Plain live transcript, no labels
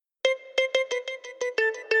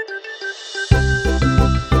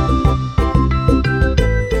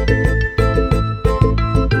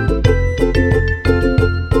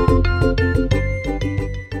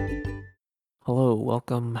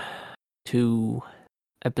to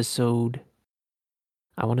episode,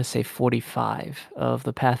 I want to say 45 of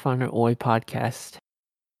the Pathfinder Oi podcast.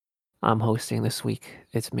 I'm hosting this week.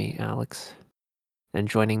 It's me, Alex. And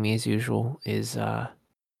joining me as usual is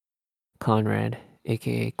Conrad,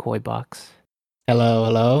 aka Koibox. Hello,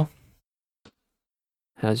 hello.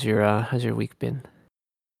 How's your week been?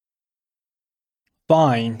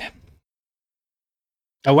 Fine.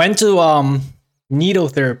 I went to needle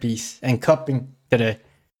therapies and cupping today.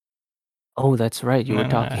 Oh, that's right. You were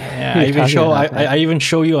talking. Yeah, you I were even talking show about that. I even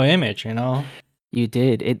show you an image, you know. You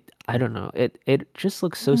did. I don't know. It just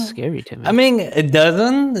looks so scary to me. I mean, it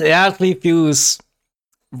doesn't. It actually feels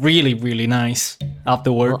really, really nice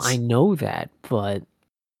afterwards. Well, I know that, but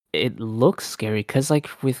it looks scary because, like,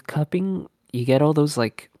 with cupping, you get all those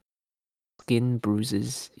like skin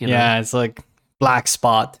bruises. You know? Yeah, it's like black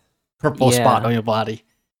spot, purple spot Yeah. on your body.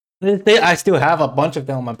 I still have a bunch of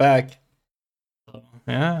them on my back. So,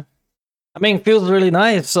 yeah. I mean, it feels really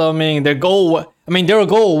nice. So I mean, they'll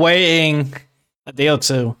go away in a day or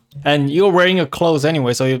two, and you're wearing your clothes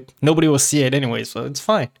anyway, so nobody will see it anyway. So it's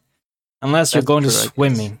fine, unless you're That's going to true, I guess.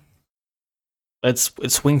 swimming.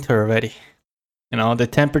 It's winter already. You know, the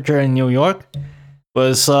temperature in New York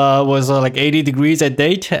was like 80 degrees at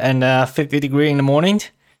date and 50 degree in the morning.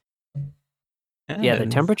 Yeah, the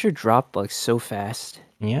temperature dropped like so fast.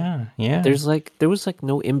 Yeah. There was like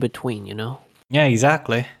no in between, you know? Yeah,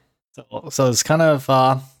 exactly. So it's kind of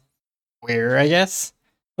weird, I guess.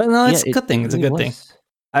 But no, it's a good thing. It's a good thing.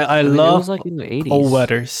 I mean, love it was like in the 80s. cold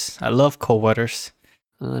weathers. I love cold weathers.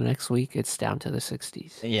 The next week it's down to the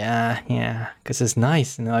 60s. Yeah, because it's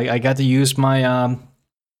nice. You know, I got to use my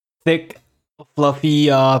thick, fluffy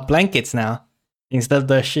blankets now instead of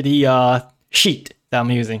the shitty sheet that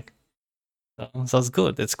I'm using. So it's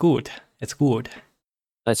good. It's good.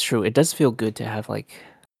 That's true. It does feel good to have like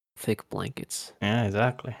thick blankets. Yeah,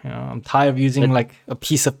 exactly. You know, I'm tired of using like a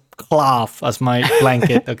piece of cloth as my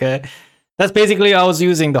blanket. Okay, that's basically I was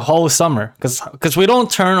using the whole summer because we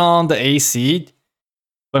don't turn on the AC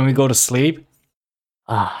when we go to sleep.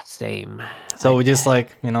 Same. So we just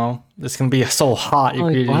like, you know, it's gonna be so hot if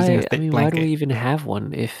you're using a thick blanket. Why do we even have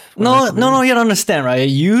one if... No, you don't understand, right?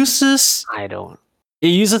 It uses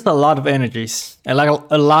a lot of energies and like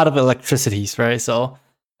a lot of electricities, right? So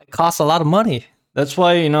it costs a lot of money. That's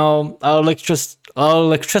why, you know, our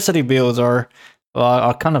electricity bills are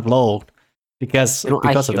kind of low because of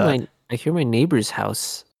that. I hear my neighbor's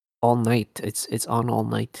house all night. It's on all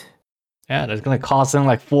night. Yeah, that's gonna cost them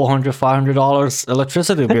like $400-$500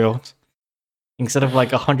 electricity bills instead of like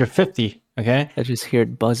 $150. Okay, I just hear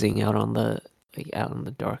it buzzing out in the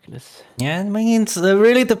darkness. Yeah, I mean, it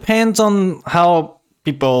really depends on how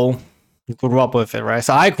people grew up with it, right?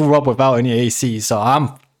 So I grew up without any AC, so I'm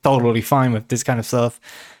totally fine with this kind of stuff.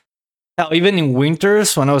 Now, even in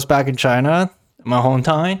winters, when I was back in China, my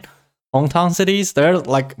hometown cities, there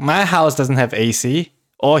like my house doesn't have AC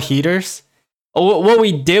or heaters. What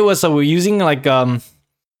we did was we're using like I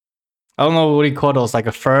don't know what do you call those, like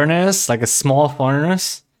a furnace, like a small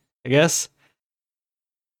furnace, I guess.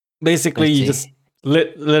 Basically, you just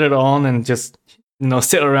lit it on and just, you know,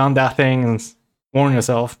 sit around that thing and warm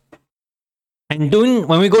yourself. And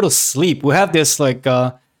when we go to sleep, we have this like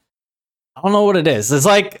I don't know what it is. It's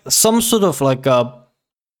like some sort of like a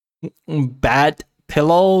bad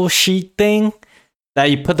pillow sheet thing that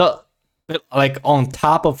you put up like on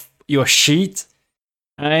top of your sheet,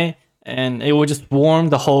 right? And it will just warm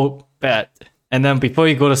the whole bed. And then before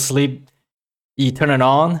you go to sleep, you turn it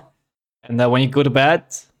on, and then when you go to bed,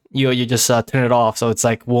 you just turn it off, so it's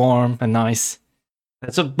like warm and nice.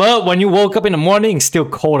 But when you woke up in the morning, it's still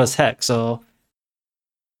cold as heck. So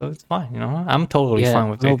it's fine, you know. I'm totally fine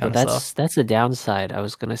with that kind of stuff. That's a downside. I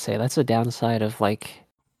was gonna say that's a downside of like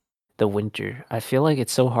the winter. I feel like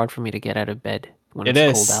it's so hard for me to get out of bed when it's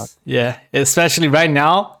cold out. Yeah, especially right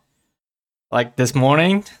now. Like this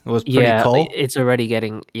morning, it was pretty cold. It's already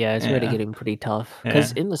getting pretty tough.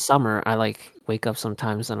 Because in the summer, I like wake up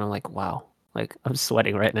sometimes and I'm like, wow, like I'm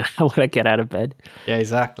sweating right now when I get out of bed. Yeah,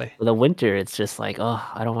 exactly. For the winter, it's just like, oh,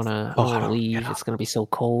 I don't want to leave. It's gonna be so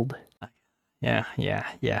cold. Yeah.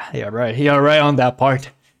 You're right on that part.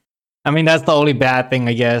 I mean, that's the only bad thing,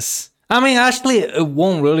 I guess. I mean, actually, it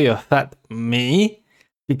won't really affect me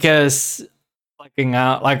because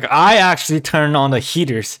like I actually turn on the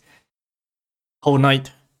heaters whole night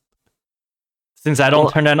since I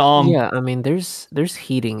don't turn that on. Yeah, I mean, there's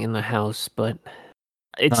heating in the house, but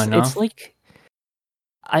it's like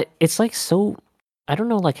so. I don't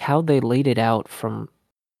know, like how they laid it out from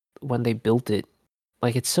when they built it.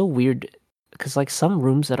 Like it's so weird because like some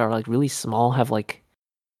rooms that are like really small have like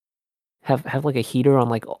a heater on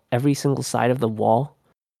like every single side of the wall,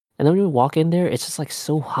 And then when you walk in there, it's just like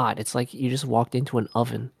so hot. It's like you just walked into an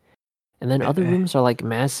oven. And then other rooms are like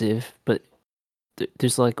massive, but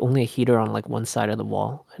there's like only a heater on like one side of the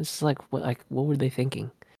wall. It's like what were they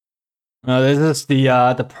thinking? This is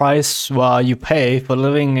the price you pay for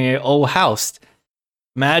living in an old house.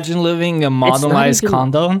 Imagine living a modernized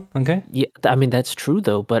condo. Okay. Yeah, I mean that's true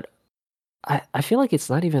though, but I feel like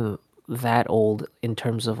it's not even that old in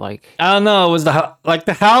terms of like. I don't know. Was the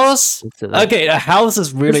house? Okay, the house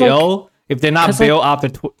is really old if they're not built after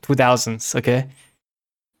 2000s. Okay.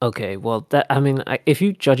 Okay, well that I mean, if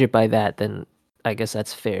you judge it by that, then I guess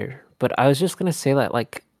that's fair. But I was just gonna say that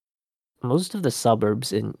like most of the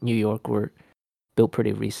suburbs in New York were built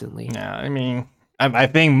pretty recently. Yeah, I mean, I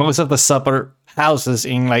think most of the suburb houses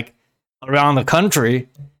in like around the country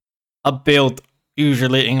are built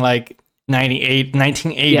usually in like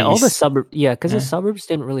 1980s. Yeah, all the suburbs. Yeah, because the suburbs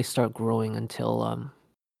didn't really start growing until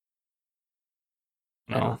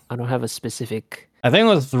No. I don't have a specific. I think it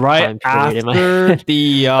was right after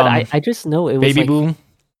the but I just know it was baby like, boom.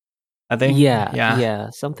 I think.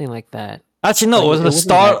 Yeah, something like that. Actually, no, it was the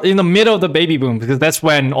start in the middle of the baby boom because that's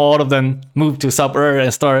when all of them moved to suburb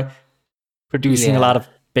and start producing a lot of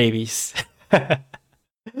babies. I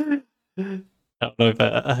don't know if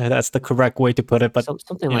that's the correct way to put it, but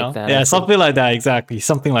something like that. Yeah, something like that. Exactly,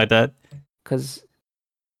 something like that. Because,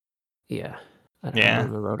 yeah, I don't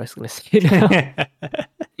remember what I was gonna say now.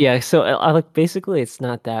 Yeah, so I like basically it's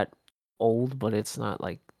not that old, but it's not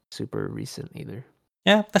like super recent either.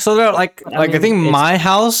 Yeah, so they're like I think my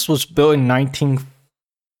house was built in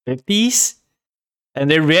 1950s, and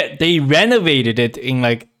they renovated it in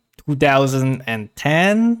like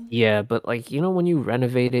 2010. Yeah, but like when you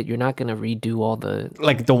renovate it, you're not gonna redo all the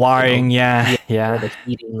the wiring. Yeah, the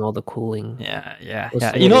heating, all the cooling. Yeah.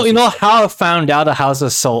 You know how I found out the house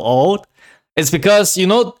is so old? It's because in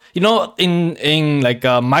like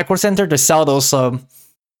Micro Center they sell those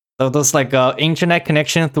like internet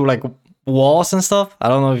connection through like walls and stuff. I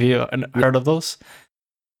don't know if you heard of those.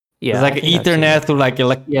 Yeah, it's like Ethernet through like the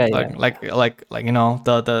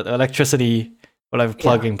electricity whatever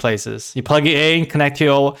plug-in places. You plug it in, connect to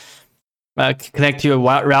your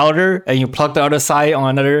router, and you plug the other side on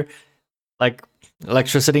another like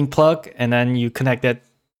electricity plug, and then you connect it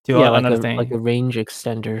to another thing, like a range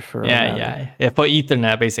extender for for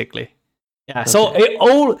Ethernet basically. Yeah, so it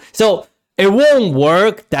won't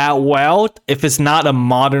work that well if it's not a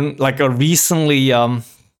modern, like a recently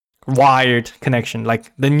wired connection,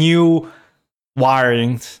 like the new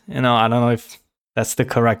wirings. I don't know if that's the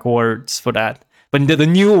correct words for that, but the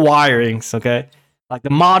new wirings, okay, like the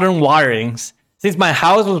modern wirings. Since my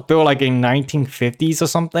house was built like in 1950s or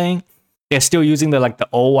something, they're still using the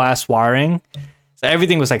old ass wiring, so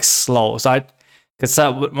everything was like slow. So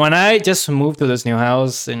when I just moved to this new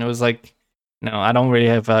house, and it was like, no, I don't really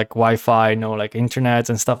have like Wi-Fi, no like internet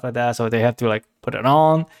and stuff like that. So they have to like put it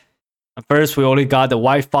on. At first, we only got the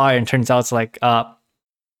Wi-Fi, and turns out it's like the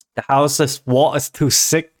house's wall is too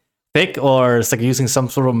thick, or it's like using some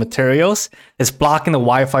sort of materials. It's blocking the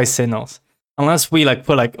Wi-Fi signals. Unless we like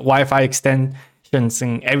put like Wi-Fi extensions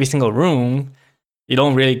in every single room, you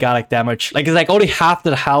don't really got like that much. Like it's like only half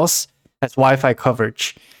of the house has Wi-Fi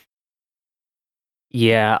coverage.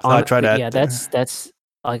 Yeah, so I tried that. Yeah, that's.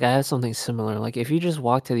 Like I have something similar. Like if you just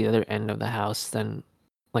walk to the other end of the house, then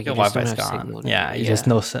like your Wi-Fi's gone. Yeah, you just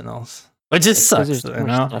no signals. It just sucks. There's too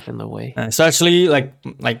much stuff in the way. Especially like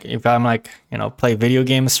if I'm like play video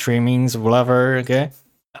games, streamings, or whatever. Okay,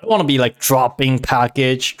 I don't want to be like dropping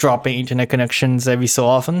internet connections every so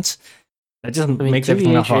often. That just makes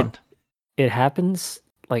everything not fun. It happens.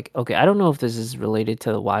 Like okay, I don't know if this is related to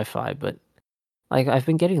the Wi-Fi, but like I've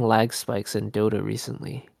been getting lag spikes in Dota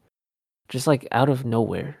recently. Just like out of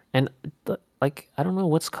nowhere, and like I don't know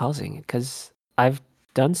what's causing it, because I've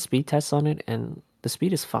done speed tests on it and the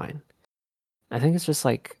speed is fine. I think it's just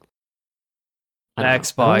like lag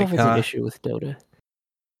spike. I don't know if it's an issue with Dota.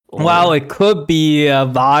 Well, it could be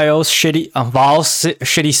Valve's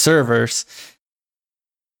shitty servers.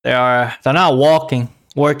 They're not working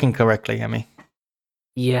correctly. I mean,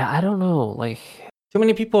 yeah, I don't know. Like too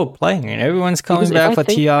many people are playing it. Everyone's coming back for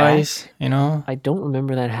TIs. I don't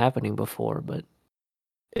remember that happening before, but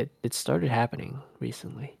it started happening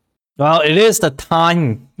recently. Well, it is the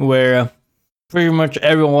time where pretty much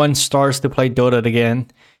everyone starts to play Dota again,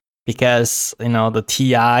 because the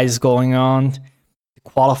TI is going on, the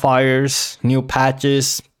qualifiers, new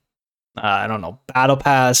patches, I don't know, battle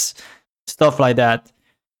pass, stuff like that.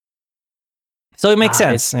 So it makes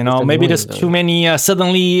sense, maybe there's too many,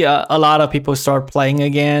 suddenly a lot of people start playing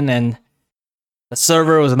again, and the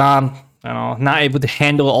server was not able to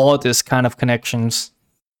handle all this kind of connections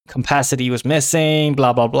capacity was missing,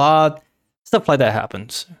 blah blah blah. Stuff like that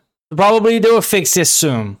happens. Probably they will fix this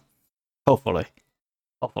soon. Hopefully.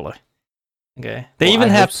 Okay. They Well, even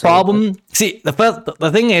I have hope so, problem. See,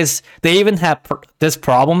 the thing is, they even have this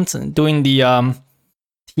problems doing the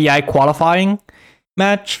TI qualifying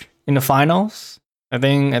match in the finals. I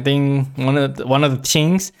think one of the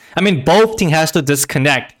teams. I mean, both teams has to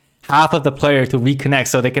disconnect half of the player to reconnect,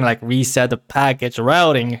 so they can like reset the package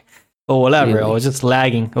routing or whatever. Really? It was just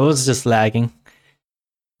lagging.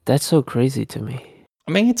 That's so crazy to me.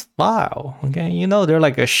 I mean, it's WoW. Okay, you know they're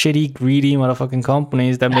like a shitty, greedy motherfucking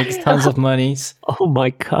companies that makes tons of monies. Oh my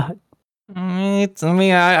god.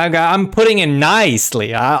 I'm putting it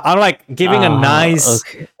nicely. I'm like giving a nice,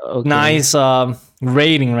 Okay. nice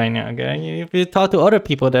rating right now. Okay, if you talk to other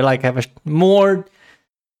people, they like have a more,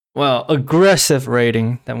 well, aggressive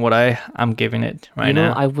rating than what I'm giving it right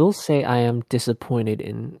now. I will say I am disappointed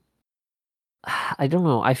in. I don't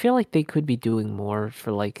know. I feel like they could be doing more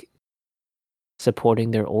for like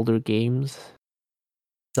supporting their older games.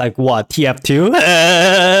 It's like what TF2?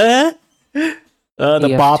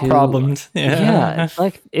 The bot TF2, problems. Yeah,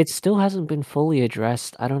 like it still hasn't been fully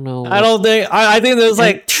addressed. I don't know. I don't think. I think there's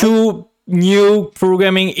like two new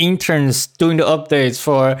programming interns doing the updates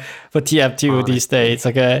for TF2 these days.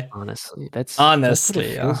 Okay. Honestly, that's what Honestly,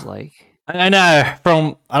 it feels like. I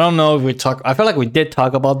know I don't know if we talk. I feel like we did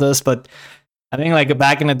talk about this, but I think like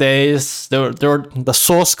back in the days, the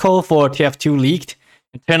source code for TF2 leaked.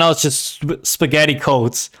 It turned out it's just spaghetti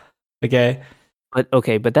codes. Okay.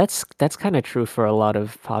 But that's kind of true for a lot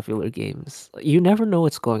of popular games. You never know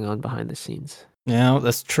what's going on behind the scenes. Yeah,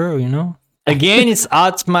 that's true. Again, it's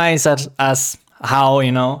optimized as how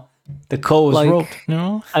the code is wrote.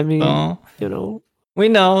 I mean, so, we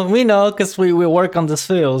know because we work on this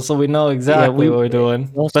field, so we know exactly what we're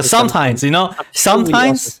doing. But sometimes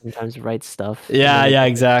sometimes write stuff. Yeah,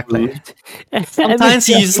 exactly. Sometimes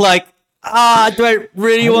you just like, do I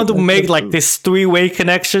really want to make like this three-way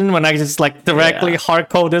connection when I just like directly hard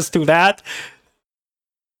code this to that?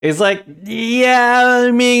 It's like, yeah,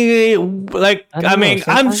 I mean, like, I'm like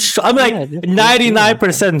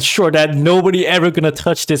 99% sure that nobody ever gonna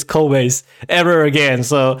touch this code base ever again.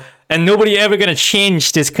 So, and nobody ever gonna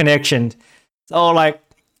change this connection. So, like,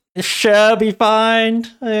 it should be fine.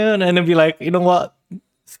 And then be like, you know what?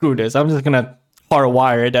 Screw this. I'm just gonna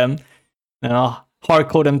hardwire them and I'll hard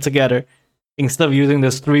code them together instead of using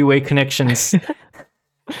those three-way connections.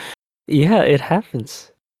 Yeah, it happens.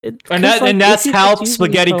 That's how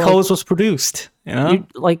spaghetti codes was produced.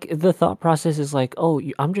 Like the thought process is like,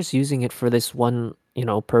 I'm just using it for this one,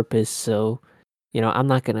 purpose. So, I'm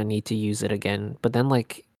not gonna need to use it again. But then,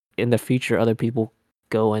 like in the future, other people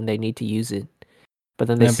go and they need to use it, but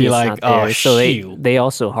then they see it's not there. So they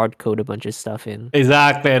also hard code a bunch of stuff in.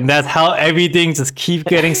 Exactly, and that's how everything just keep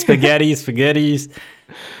getting spaghettis.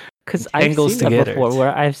 Because I've seen that before,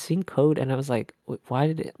 where I've seen code and I was like, why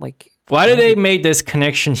did it like? Why did they make this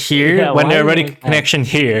connection here when they're already connection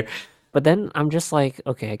here? But then I'm just like,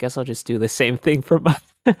 okay, I guess I'll just do the same thing for my.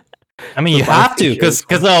 I mean, you have to because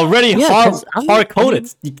they're already hard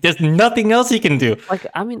coded. There's nothing else you can do. Like,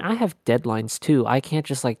 I mean, I have deadlines too. I can't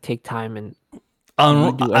just like take time and.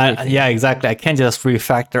 Yeah, exactly. I can't just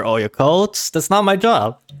refactor all your codes. That's not my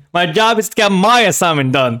job. My job is to get my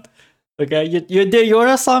assignment done. Okay, you do your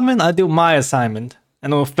assignment, I do my assignment,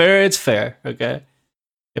 and when fair, it's fair. Okay.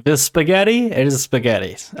 If it's spaghetti, it is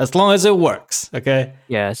spaghetti. As long as it works, okay?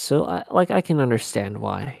 Yeah, so I can understand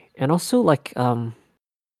why. And also like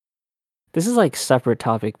this is like separate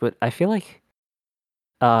topic, but I feel like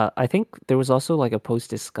I think there was also like a post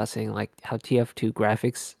discussing like how TF2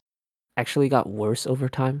 graphics actually got worse over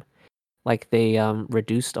time. Like they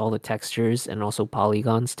reduced all the textures and also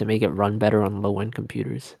polygons to make it run better on low-end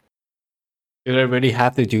computers. Do they really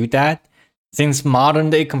have to do that? Since modern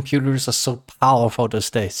day computers are so powerful these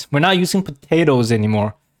days, we're not using potatoes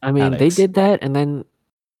anymore. I mean, they did that, and then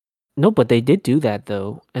but they did do that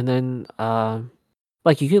though, and then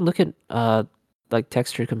like you can look at like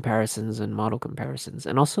texture comparisons and model comparisons,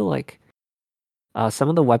 and also like some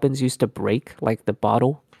of the weapons used to break, like the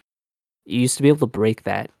bottle. You used to be able to break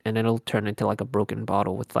that, and then it'll turn into like a broken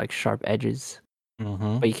bottle with like sharp edges.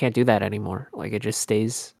 Mm-hmm. But you can't do that anymore. Like it just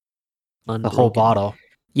stays unbroken. The whole bottle.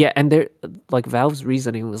 Yeah, and they're like Valve's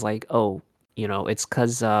reasoning was like, it's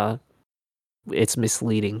because it's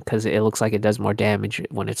misleading because it looks like it does more damage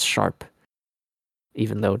when it's sharp,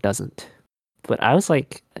 even though it doesn't. But I was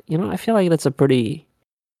like, I feel like that's a pretty,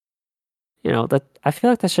 that I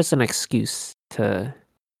feel like that's just an excuse to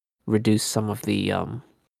reduce some of the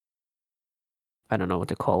I don't know what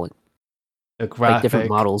to call it. The graphic, like different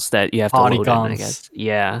models that you have to load in, I guess.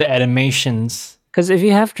 Yeah. The animations. Because if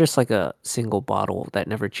you have just like a single bottle that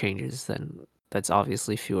never changes, then that's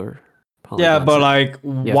obviously fewer Yeah, polygons. but and like,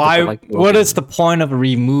 you have to why? put, like, What is the broken- point of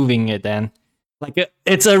removing it then? Like,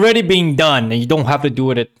 it's already being done, and you don't have to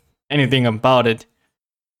do anything about it.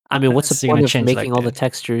 I mean, what's the It's gonna point of change making like all the that.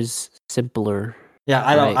 textures simpler? Yeah,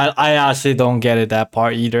 I don't. Right. I actually don't get it that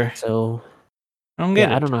part either. So I don't get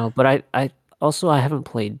yeah, I it. don't know. But I also I haven't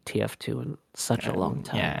played TF2 in such a long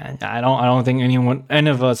time. Yeah, I don't think any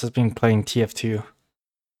of us has been playing TF2,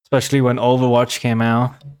 especially when Overwatch came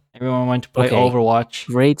out. Everyone went to play Okay. Overwatch.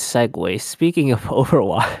 Great segue. Speaking of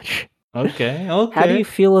Overwatch, Okay, how do you okay.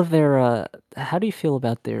 feel of their how do you feel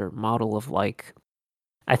about their model of like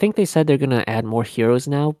I think they said they're gonna add more heroes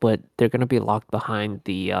now, but they're gonna be locked behind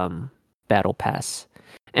the battle pass.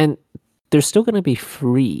 And they're still gonna be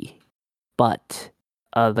free, but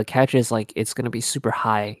the catch is like it's gonna be super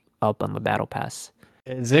high up on the battle pass.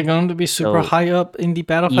 Is it going to be super So high up in the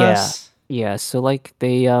battle yeah. pass? Yeah, so like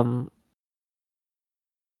they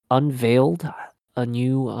unveiled a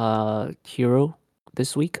new hero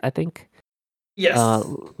this week, I think. Yes.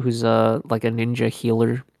 Who's like a ninja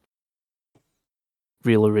healer,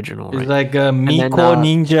 real original, It's right? like a And then Miko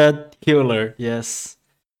Ninja Healer. Yes.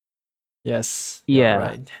 Yes. You're yeah,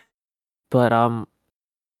 right. but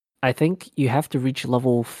I think you have to reach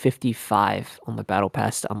level 55 on the battle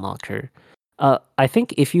pass to unlock her. I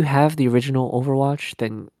think if you have the original Overwatch,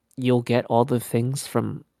 then you'll get all the things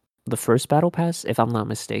from the first battle pass, if I'm not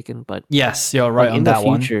mistaken. But Yes, you're like right on in the that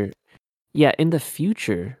one. future, yeah, in the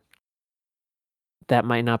future, that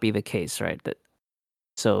might not be the case, right?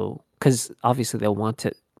 So because obviously they'll want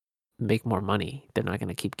to make more money. They're not going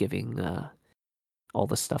to keep giving all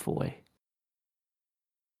the stuff away.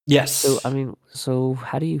 Yes. So I mean, so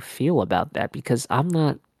how do you feel about that? Because I'm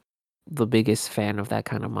not the biggest fan of that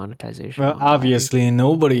kind of monetization. Well, obviously,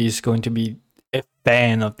 nobody is going to be a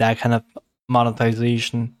fan of that kind of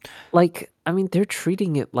monetization. Like, I mean, they're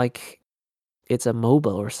treating it like it's a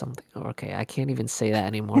MOBA or something. Okay, I can't even say that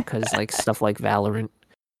anymore because like stuff like Valorant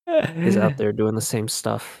is out there doing the same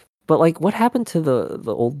stuff. But like, what happened to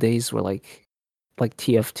the old days where like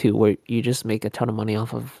TF2 where you just make a ton of money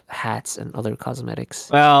off of hats and other cosmetics?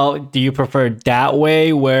 Well, do you prefer that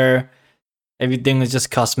way where everything is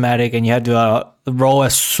just cosmetic and you have to roll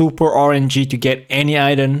a super RNG to get any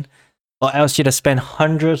item, or else you have to spend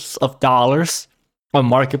hundreds of dollars on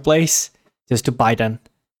marketplace just to buy them?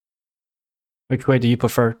 Which way do you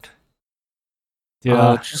prefer?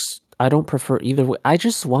 Yeah. Just I don't prefer either way. I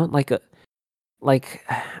just want like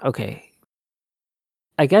okay.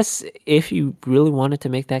 I guess if you really wanted to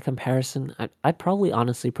make that comparison, I'd probably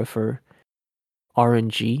honestly prefer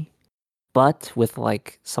RNG, but with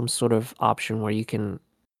like some sort of option where you can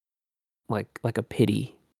like a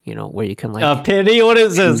pity, where you can like A pity? What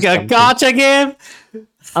is this? choose A something. gotcha game?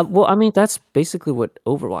 Well, I mean that's basically what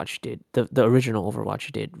Overwatch did. The original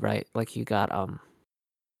Overwatch did, right? Like you got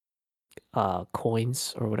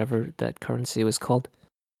coins or whatever that currency was called.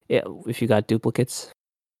 Yeah, if you got duplicates,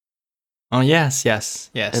 Oh yes, yes,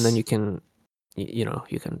 yes. and then you can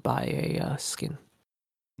you can buy a skin.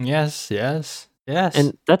 Yes, yes, yes.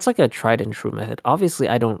 And that's like a tried and true method. Obviously,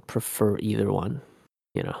 I don't prefer either one,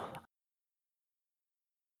 you know.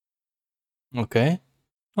 Okay.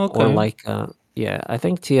 Okay. Or like yeah, I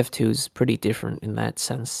think TF2 is pretty different in that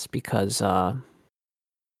sense because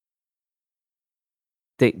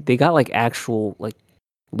they got like actual like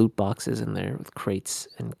loot boxes in there with crates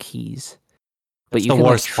and keys. But That's you the can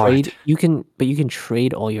like worst part. trade you can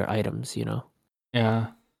trade all your items, Yeah.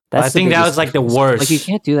 That's I the think that biggest was like the difference. worst. Like you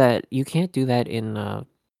can't do that. You can't do that in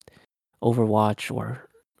Overwatch or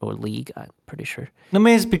League, I'm pretty sure. I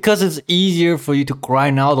mean, it's because it's easier for you to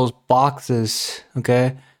grind out those boxes.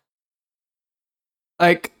 Okay.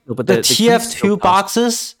 Like No, but the the keys still TF2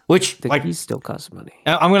 boxes, which The like keys still cost money.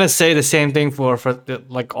 I'm gonna say the same thing for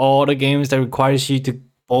like all the games that requires you to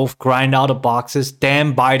both grind out the boxes,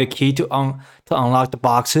 then buy the key to unlock the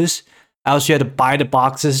boxes. Else you have to buy the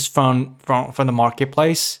boxes from the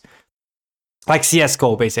marketplace, like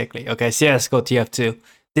CS:GO basically. Okay, CS:GO TF2.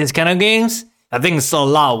 These kind of games, I think it's a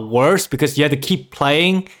lot worse because you have to keep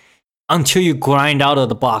playing until you grind out of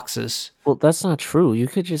the boxes. Well, that's not true. You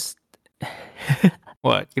could just.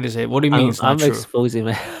 What you say? What do you mean it's not I'm true? exposing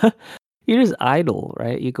man. You just idle,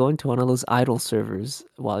 right? You go into one of those idle servers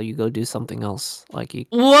while you go do something else, like you.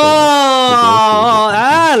 Whoa,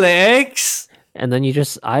 Alex! And then you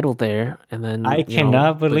just idle there, and then I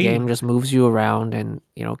cannot the believe game just moves you around and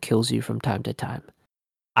kills you from time to time.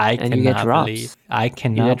 And you get drops. I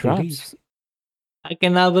cannot believe. I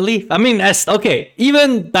cannot believe. I mean, that's okay.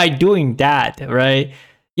 Even by doing that, right?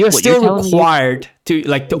 You're still required to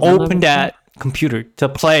open that computer to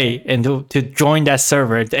play and to join that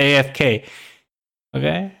server, the AFK.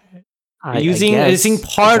 Okay, using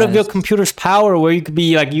part of your computer's power where you could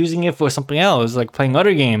be like using it for something else, like playing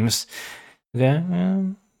other games. Okay.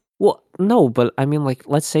 Well, no, but I mean, like,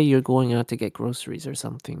 let's say you're going out to get groceries or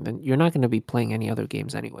something, then you're not going to be playing any other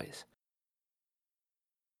games anyways.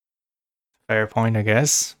 Fair point, I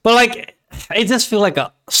guess. But like, it just feels like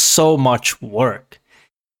so much work.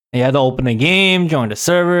 You have to open the game, join the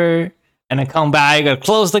server, and then come back. You gotta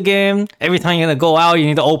close the game. Every time you're gonna go out, you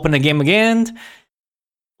need to open the game again.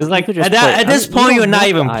 It's like at this point, you're not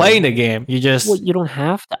even playing the game. You just you don't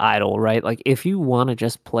have to idle, right? Like if you want to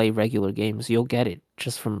just play regular games, you'll get it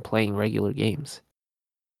just from playing regular games.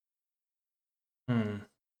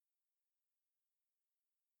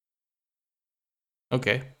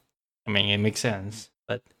 Okay, I mean it makes sense,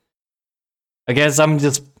 but I guess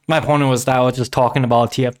my point was that I was just talking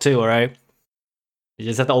about TF2, right? You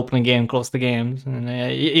just have to open the game, close the games, and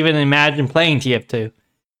even imagine playing TF2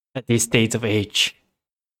 at these states of age.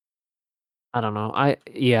 I don't know.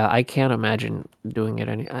 I can't imagine doing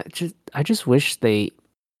it I just wish they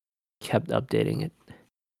kept updating it.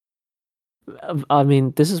 I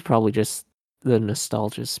mean, this is probably just the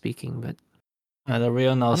nostalgia speaking, but the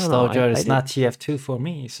real nostalgia is not TF2 for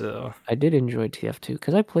me, so I did enjoy TF2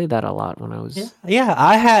 because I played that a lot when I was. Yeah,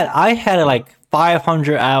 I had like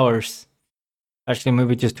 500 hours, actually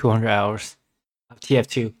maybe just 200 hours of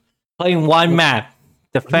TF2, playing one map,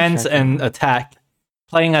 defense and attack,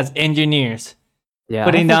 playing as engineers,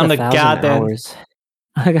 putting down the goddamn.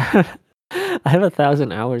 I have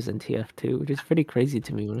 1,000 hours in TF2, which is pretty crazy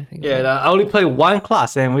to me when I think. Yeah, I only play one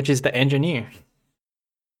class, and which is the engineer.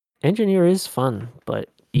 Engineer is fun, but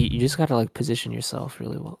you just gotta like position yourself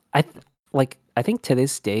really well. I think to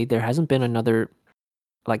this day there hasn't been another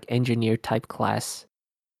like engineer type class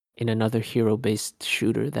in another hero based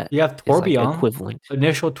shooter that you have Torbjorn, like equivalent.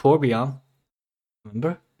 Initial Torbjorn,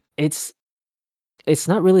 remember? It's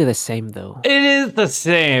not really the same though. It is the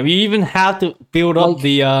same. You even have to build up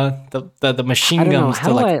the machine guns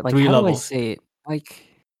to like 3 levels. How do I say it? Like,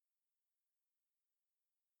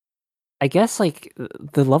 I guess like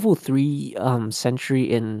the level 3 sentry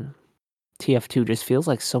in TF2 just feels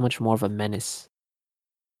like so much more of a menace.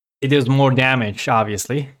 It does more damage,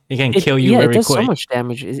 obviously. It can kill you very quick. Yeah, it does so much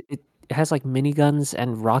damage. It has like miniguns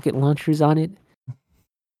and rocket launchers on it.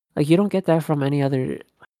 Like you don't get that from any other.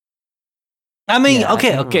 I mean,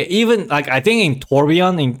 okay. Even like I think in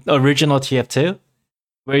Torbjorn in original TF2,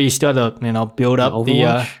 where you still have to build up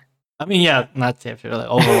Overwatch? I mean, yeah, not TF2, like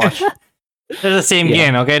Overwatch. They're the same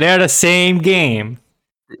game, okay? They're the same game.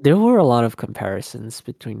 There were a lot of comparisons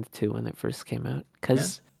between the two when it first came out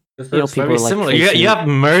because people were like similar. You have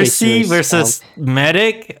Mercy versus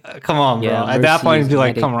Medic. Come on, bro. Yeah, at that point, you'd be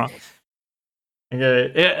like, come on.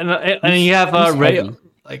 Okay, and you have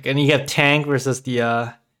and you have Tank versus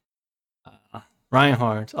the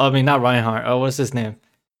Reinhardt. I mean, not Reinhardt. Oh, what's his name?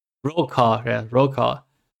 Rokar. Yeah, Rokar.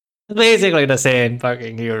 It's basically the same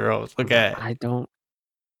fucking heroes. Okay. I don't.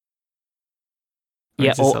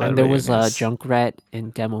 Yeah, and there was Junkrat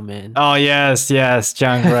and Demoman. Oh, yes,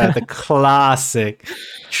 Junkrat, the classic.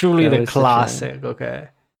 Truly the classic, okay.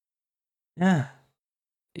 Yeah.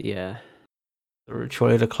 Yeah.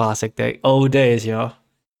 Truly the classic old days, yo.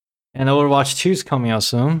 And Overwatch 2 is coming out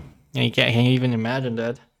soon. And you can't even imagine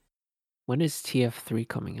that. When is TF3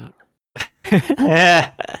 coming out?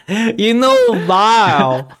 Yeah.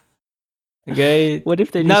 Wow. Okay. What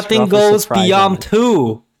if they nothing goes beyond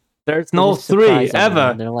 2? There's no 3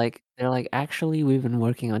 ever. They're like, actually, we've been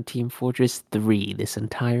working on Team Fortress 3 this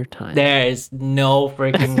entire time. There is no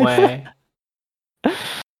freaking way.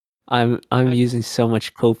 I'm using so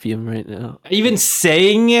much copium right now. Even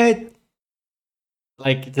saying it,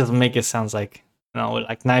 like, it doesn't make it sound like,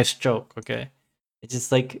 like nice joke. Okay, it's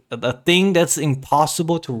just like the thing that's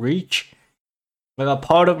impossible to reach, like a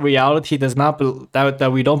part of reality does not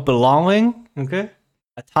that we don't belong in. Okay.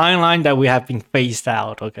 A timeline that we have been phased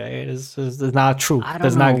out, okay? It's not true. It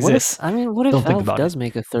does not exist. What if Valve does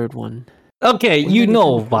make a third one? Okay,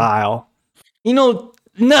 Vile.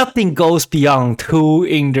 Nothing goes beyond 2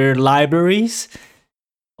 in their libraries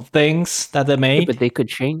of things that they made. Yeah, but they could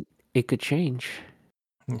change. It could change.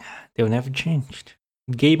 They'll never change.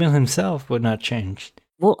 Gaben himself would not change.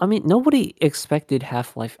 Well, I mean, nobody expected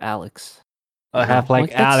Half-Life Alyx. Half-Life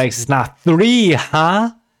Alyx is not 3,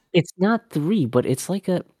 huh? It's not 3, but it's like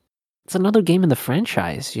it's another game in the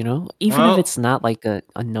franchise, Even if it's not like a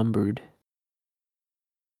numbered.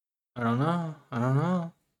 I don't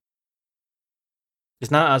know.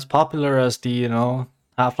 It's not as popular as the,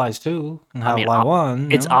 Half-Life 2 and Half-Life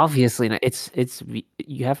 1. It's obviously not. It's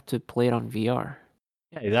you have to play it on VR.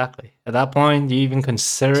 Yeah, exactly. At that point, do you even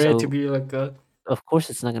consider it to So be like a of course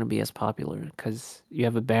it's not going to be as popular because you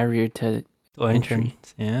have a barrier to entry.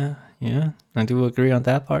 entrance? Yeah, yeah. I do agree on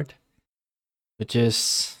that part. Which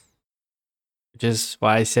is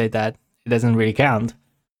why I say that it doesn't really count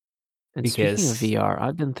And speaking of because VR,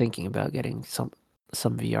 I've been thinking about getting some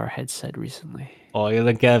VR headset recently. oh, you're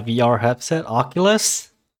gonna get a VR headset,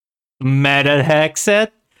 Oculus, Meta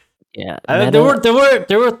headset. Yeah, There Meta.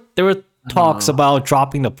 were talks Uh, about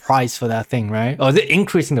dropping the price for that thing, right? Or is it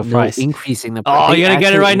increasing the no, price? increasing the price. Oh, you They gotta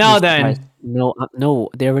get it actually right now increased the price. then. No, no,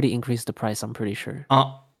 they already increased the price. I'm pretty sure.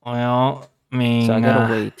 Well, I So I mean,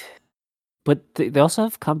 gotta wait. But they also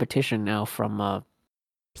have competition now from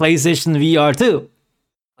PlayStation VR too.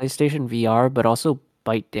 PlayStation VR, but also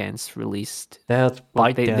ByteDance released. That's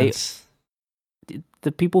Like they ByteDance.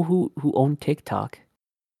 the people who own TikTok.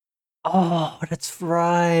 Oh, that's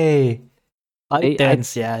right. I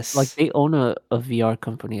ByteDance, like yes. they own a VR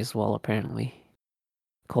company as well apparently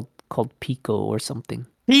called Pico or something.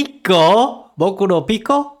 Pico? Boku no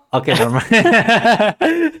Pico? Okay, never mind.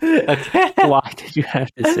 Okay. Why did you have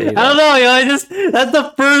to say I don't that? know, yo. That's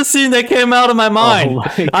the first scene that came out of my Oh mind.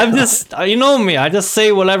 my I'm god. just, you know me. I just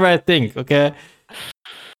say whatever I think. Okay.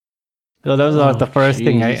 So that was like Oh the first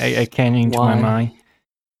thing I jeez. came into my Why? mind.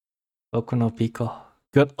 Boku no Pico.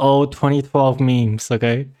 Good old 2012 memes.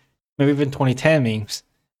 Okay, maybe even 2010 memes.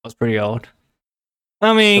 Was pretty old.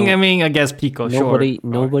 So I guess Pico. Sure,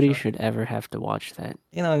 nobody sure. should ever have to watch that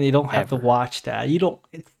You know, you don't have to ever. watch that. You don't.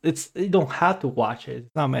 It's you don't have to watch it.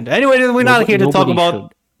 It's not meant to. Anyway, we're not Nobody here to talk nobody about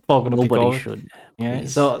should. Boku no Nobody Pico. should, Yeah.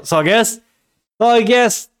 please. So I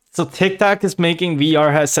guess so. TikTok is making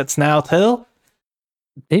VR headsets now too.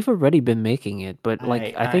 They've already been making it, but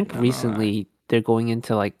like I I think no no no. recently they're going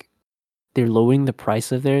into like they're lowering the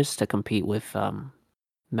price of theirs to compete with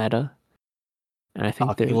Meta. And I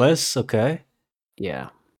think they're Oculus. Okay. yeah.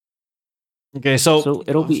 Okay. So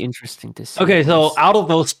it'll be interesting to see Okay. at So least. out of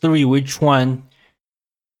those three, which one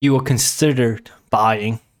you were considered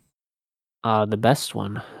buying? The best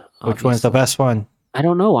one, Which one is the obviously. best one? I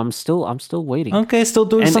don't know. I'm still waiting. Okay. Still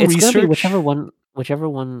doing And some it's gonna be research. whichever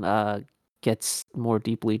one gets more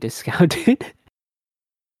deeply discounted.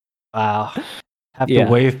 Wow. Have to Yeah.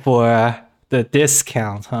 wait for the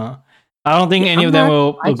discount, huh? I don't think Yeah, any I'm of them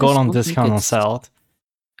not I will go just on don't think discount on it's sale.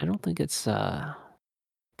 I don't think it's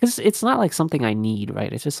cuz it's not like something I need,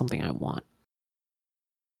 right? It's just something I want.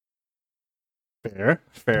 Fair,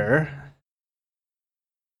 fair.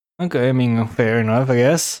 Okay, I mean, fair enough, I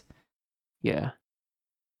guess. Yeah.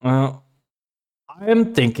 Well, I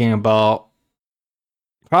am thinking about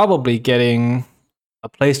probably getting a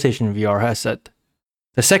PlayStation VR headset.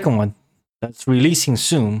 The second one that's releasing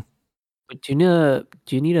soon. But do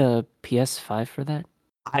you need a PS5 for that?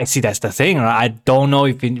 I see that's the thing, right? I don't know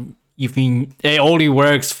if it only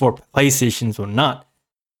works for PlayStations or not.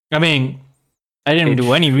 I mean, I didn't It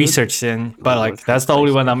do any should research in, but work like for that's the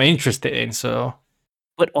only one I'm PlayStation. interested in. So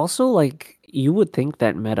But also, like, you would think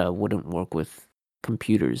that Meta wouldn't work with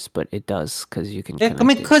computers, but it does because you can yeah, I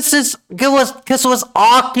mean, connect it. because it was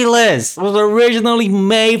Oculus. It was originally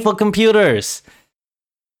made for computers.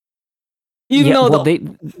 You Yeah, know well, the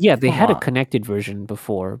they come had a on. connected version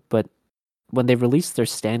before, but when they released their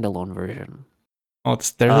standalone version, Oh,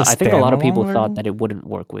 there's a I think a lot of people standalone thought version. that it wouldn't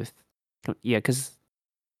work with. Yeah, because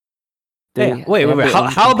Hey, they have wait. their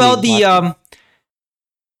own How about competing the platform.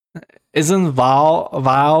 Isn't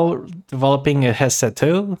Valve developing a headset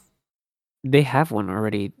too? They have one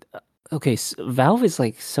already. Okay, so Valve is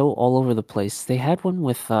like so all over the place. They had one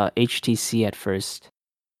with HTC at first And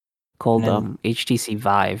called then HTC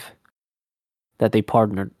Vive that they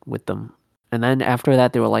partnered with them. And then after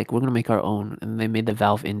that they were like we're going to make our own and they made the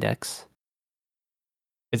Valve Index.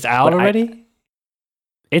 it's out But already.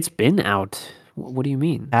 it's been out. What do you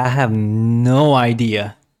mean? I have no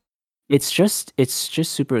idea. It's just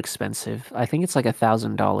super expensive. I think it's like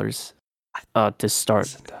 $1,000 to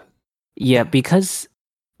start. Yeah, because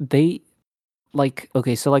they like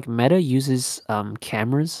okay, so like Meta uses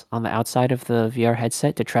cameras on the outside of the VR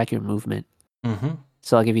headset to track your movement. Mm-hmm.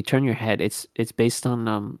 So like if you turn your head, it's based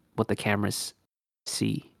on what the cameras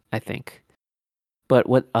see, I think. But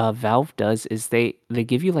what Valve does is they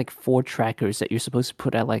give you like 4 trackers that you're supposed to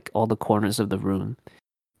put at like all the corners of the room,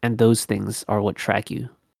 and those things are what track you.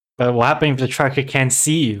 But what happens if the tracker can't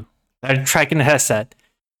see you? They're tracking the headset.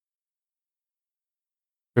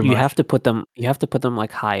 Pretty much. You have to put them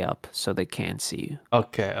like high up so they can't see you.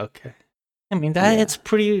 Okay, okay. I mean that Yeah. it's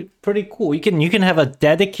pretty cool. You can have a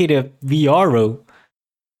dedicated VR room.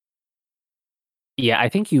 Yeah, I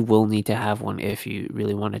think you will need to have one if you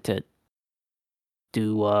really wanted to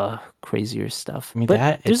do crazier stuff. I mean,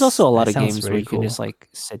 But there's also a lot that of sounds games where really you can just cool. like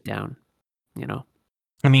sit down, you know.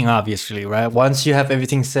 I mean, obviously, right? Once you have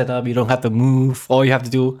everything set up, you don't have to move. All you have to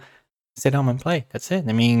do is sit down and play. That's it.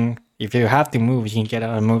 I mean, if you have to move, you can get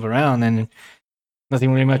out and move around, and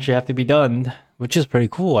nothing really much you have to be done, which is pretty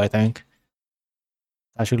cool, I think.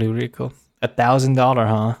 Actually, really cool. $1,000,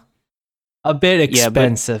 huh? A bit Yeah, but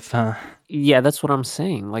expensive, huh? yeah, that's what I'm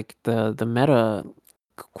saying. Like the Meta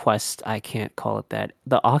Quest, I can't call it that.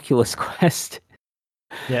 The Oculus Quest,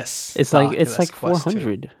 Yes, it's the like Oculus Quest 2.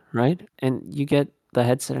 400, right? And you get the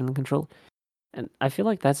headset and the controller. And I feel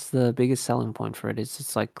like that's the biggest selling point for it. Is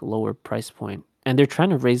it's like lower price point. And they're trying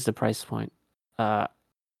to raise the price point uh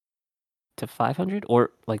to 500,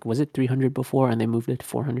 or like was it 300 before and they moved it to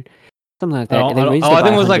 400? Something like that. They raised it I by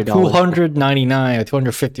think it was like $100. 299 or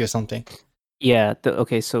 250 or something. Yeah,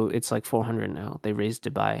 okay, so it's like 400 now. They raised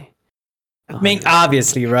it by I mean, 100.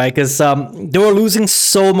 obviously, right? Because they were losing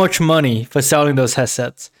so much money for selling those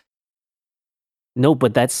headsets. No,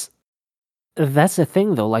 but that's the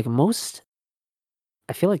thing though. Like most,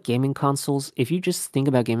 I feel like gaming consoles, if you just think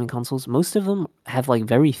about gaming consoles, most of them have like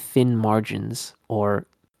very thin margins or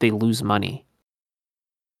they lose money.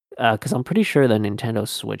 Because I'm pretty sure the Nintendo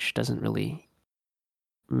Switch doesn't really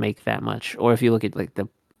make that much. Or if you look at like the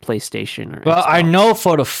PlayStation or Well, I know Xbox,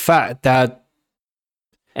 for the fact that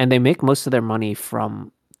and they make most of their money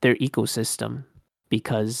from their ecosystem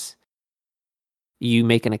because you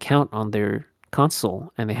make an account on their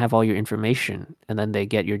console and they have all your information, and then they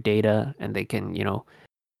get your data and they can,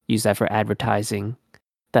 use that for advertising.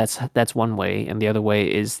 That's one way, and the other way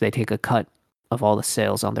is they take a cut of all the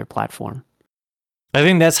sales on their platform. I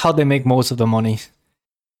think that's how they make most of the money,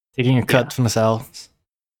 taking a cut Yeah. from the sales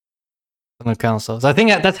from the consoles. I think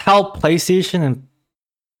that's how PlayStation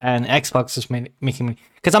and Xbox is making money.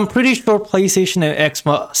 Because I'm pretty sure PlayStation and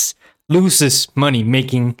Xbox loses money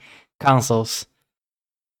making consoles.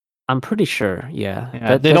 I'm pretty sure, yeah. Yeah,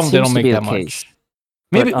 That they seems don't to make be the that case. much.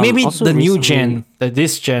 But Maybe also the new recently, gen,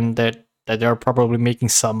 this gen that they're probably making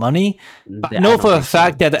some money. But I I know don't for a think so.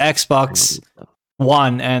 fact that the I don't Xbox think so.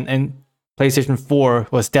 One and PlayStation 4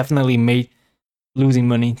 was definitely made losing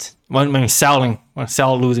money. When selling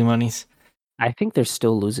losing monies. I think they're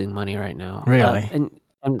still losing money right now. Really?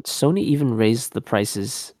 And Sony even raised the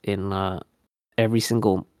prices in every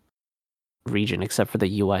single region except for the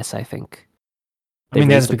US, I think. I They mean,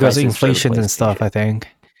 that's raised the because of prices for the inflation and stuff, PlayStation. I think.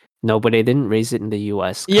 No, but they didn't raise it in the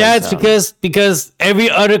US Yeah, because it's because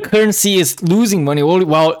every other currency is losing money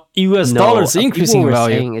while US no, dollars people increasing in were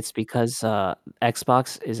value. saying it's because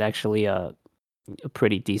Xbox is actually a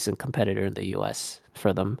pretty decent competitor in the US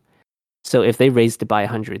for them. So if they raised it by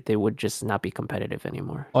 100, they would just not be competitive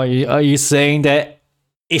anymore. Are you saying that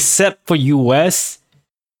except for US,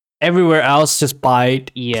 everywhere else just buy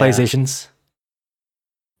Yeah. PlayStations?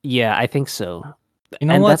 Yeah, I think so. You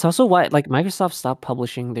know And what? that's also why like Microsoft stopped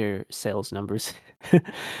publishing their sales numbers.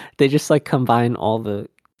 They just like combine all the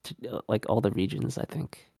like all the regions, I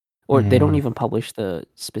think. Or they don't Hmm. even publish the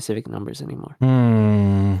specific numbers anymore.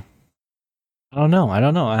 I don't know.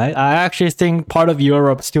 I actually think part of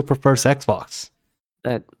Europe still prefers Xbox.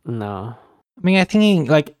 That no. I mean, I think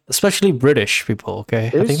like especially British people. Okay, I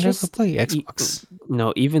There's think they would just play Xbox.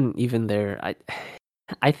 no, even there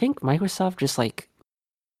I think Microsoft just like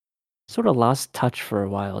sort of lost touch for a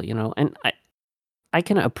while, And I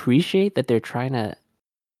can appreciate that they're trying to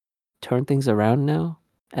turn things around now,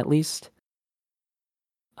 at least.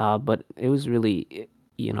 But it was really,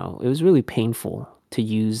 it was really painful to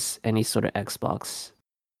use any sort of Xbox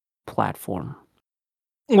platform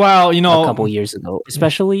Well, a couple years ago,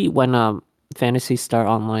 especially when Phantasy Star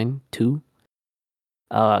Online 2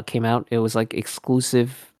 came out. It was like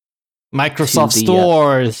exclusive to Microsoft the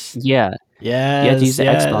stores. yeah, you had to use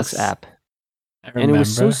Yes, the Xbox yes. app. I And it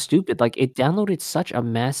was so remember. stupid. Like it downloaded such a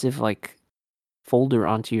massive like folder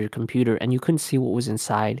onto your computer and you couldn't see what was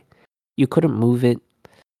inside. You couldn't move it.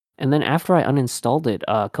 And then after I uninstalled it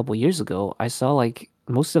a couple years ago, I saw like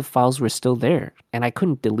most of the files were still there and I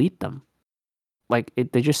couldn't delete them. Like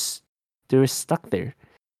they were stuck there.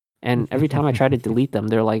 And every time I try to delete them,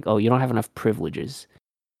 they're like, "Oh, you don't have enough privileges."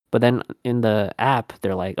 But then in the app,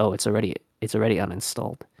 they're like, "Oh, it's already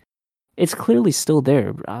uninstalled." It's clearly still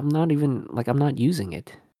there. But I'm not using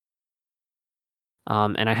it.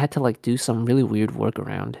 And I had to like do some really weird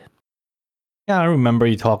workaround. Yeah, I remember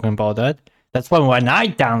you talking about that. That's why when I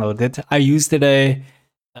downloaded, I used a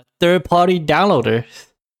third-party downloader.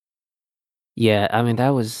 Yeah, I mean that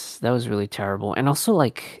was really terrible. And also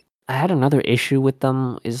like I had another issue with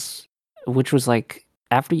them is which was like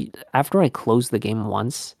after I closed the game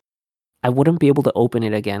once, I wouldn't be able to open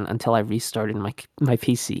it again until I restarted my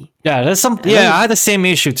PC. Yeah, there's some. And Yeah, I had the same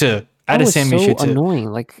issue too. I had that the was same so issue too.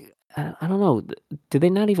 annoying. Like I don't know. Did they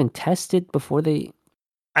not even test it before they?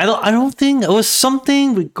 I don't think it was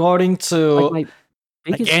something regarding Like to my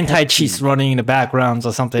biggest pet anti-cheats peeve. running in the backgrounds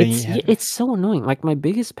or something. It's so annoying. Like my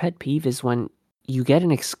biggest pet peeve is when you get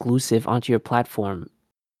an exclusive onto your platform,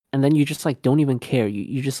 and then you just like don't even care.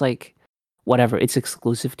 You just like whatever. It's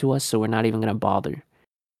exclusive to us, so we're not even gonna bother.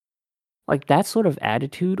 Like that sort of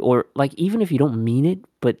attitude, or like even if you don't mean it,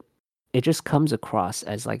 but it just comes across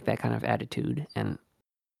as like that kind of attitude, and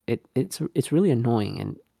it's really annoying,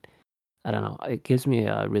 and I don't know. It gives me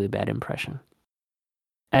a really bad impression,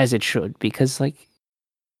 as it should, because like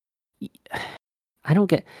I don't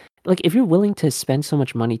get like if you're willing to spend so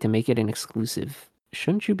much money to make it an exclusive,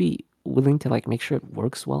 shouldn't you be willing to like make sure it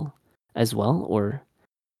works well as well, or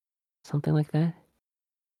something like that?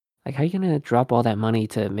 Like, how you gonna drop all that money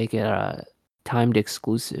to make it a timed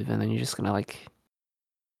exclusive, and then you're just gonna like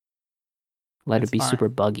let It's it be fine. super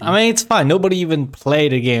buggy? I mean, it's fine. Nobody even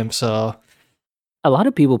played the game, so. A lot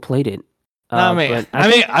of people played it. I mean, but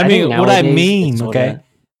I think mean, what I nowadays it's mean, sorta- okay.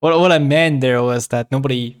 What I meant there was that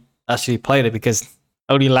nobody actually played it because it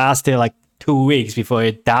only lasted like 2 weeks before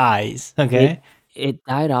it dies. Okay. It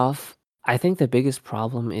died off. I think the biggest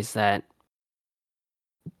problem is that,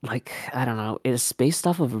 like, I don't know, it's based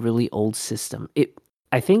off of a really old system.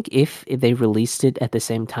 I think if they released it at the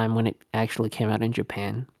same time when it actually came out in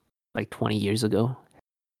Japan, like 20 years ago,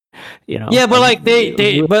 Yeah, but like it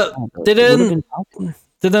they would but have been popular.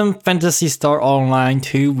 didn't Fantasy Star Online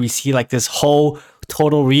 2 we see like this whole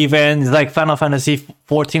total revamp? It's like Final Fantasy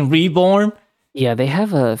 14 Reborn, Yeah, they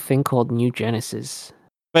have a thing called New Genesis,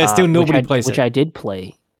 but still nobody plays which it. I did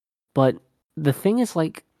play. But the thing is,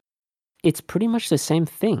 like, it's pretty much the same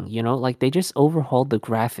thing, like they just overhauled the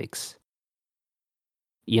graphics,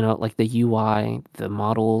 like the UI, the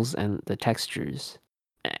models, and the textures.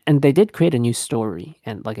 And they did create a new story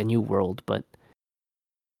and like a new world, but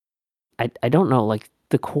I don't know, like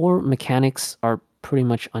the core mechanics are pretty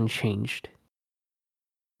much unchanged.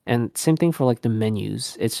 And same thing for like the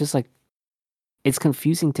menus. It's just like it's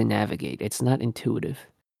confusing to navigate. It's not intuitive,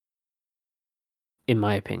 in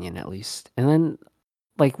my opinion at least. And then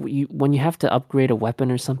like when you have to upgrade a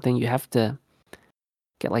weapon or something, you have to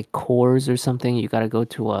get like cores or something. You got to go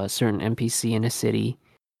to a certain NPC in a city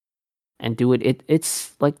and do it.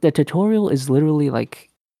 It's like the tutorial is literally like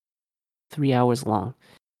 3 hours long.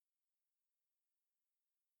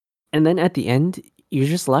 And then at the end, you're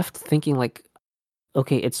just left thinking like,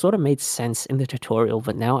 okay, it sort of made sense in the tutorial,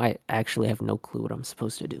 but now I actually have no clue what I'm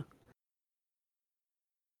supposed to do.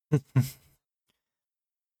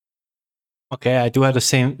 Okay, I do have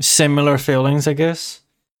the similar feelings, I guess.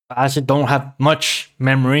 I actually don't have much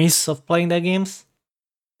memories of playing that games.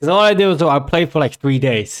 Because all I did was I played for like 3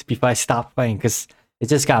 days before I stopped playing because it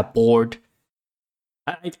just got bored.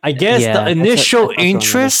 I guess Yeah, the initial that's also another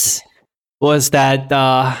interest was that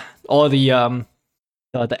all the anime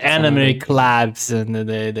anime. collabs and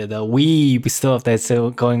the weeb stuff that's still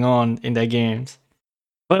going on in their games.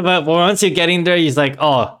 But once you get in there, it's like,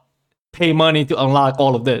 oh, pay money to unlock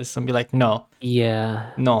all of this, and be like, no,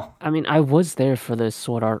 Yeah. no, I mean, I was there for the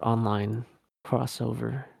Sword Art Online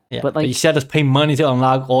crossover. yeah. But But you like, should just pay money to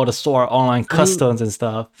unlock all the Sword Art Online customs and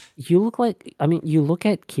stuff. you look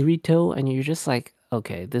at Kirito and you're just like,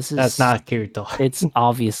 okay, this is That's not Kirito. it's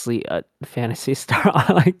obviously a Fantasy Star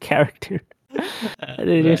Online character.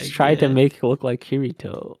 They just tried to make it look like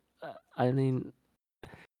Kirito. I mean,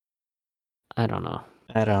 I don't know.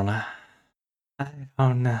 I don't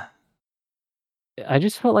know. I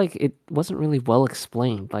just felt like it wasn't really well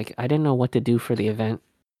explained. Like I didn't know what to do for the event,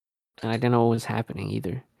 and I didn't know what was happening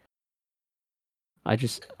either. I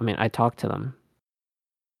talked to them,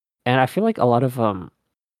 and I feel like a lot of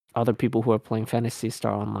other people who are playing Fantasy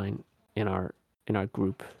Star Online in our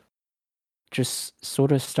group just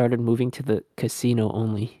sort of started moving to the casino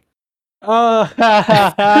only. Oh,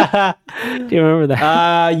 Do you remember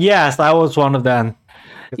that? yes, I was one of them.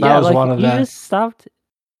 Yeah, I was like one of you them. just stopped.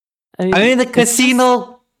 I mean, the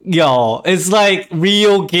casino, yo, it's like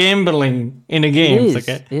real gambling in the games.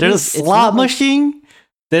 Okay, there's a slot machine.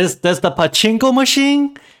 There's the pachinko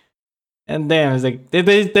machine, and damn, it's like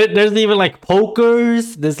there's even like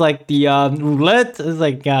pokers. There's like the roulette. It's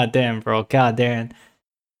like goddamn, bro, goddamn,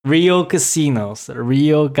 real casinos,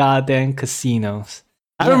 real goddamn casinos.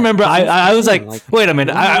 I remember I was like, wait a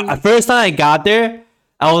minute. I first time I got there,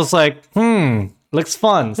 I was like, looks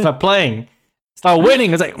fun. Start playing. Start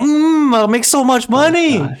winning. It's like, I'll make so much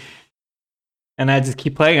money. Oh, and I just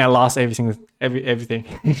keep playing. I lost everything.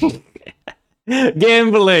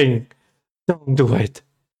 Gambling. Don't do it.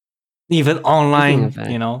 Even online, of that,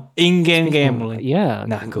 in-game speaking of, gambling. yeah,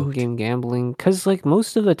 Not good. in-game gambling, because like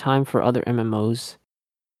most of the time for other MMOs,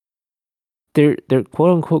 they're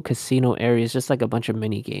quote unquote casino areas, just like a bunch of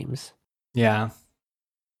mini games. Yeah.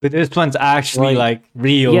 But this one's actually like Yeah,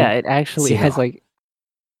 real it actually has casino. like,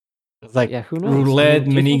 It's like yeah, who knows? I roulette mean, do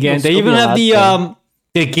you mini think it'll game. They still be even have allowed to?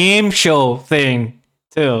 the game show thing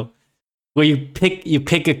too. Where you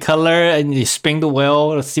pick a color and you spin the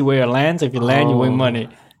wheel to see where it lands. If you land, you win Oh, money.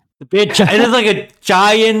 It is like a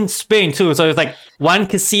giant spin too. So it's like one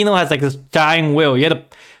casino has like this giant wheel. You have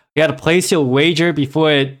to place your wager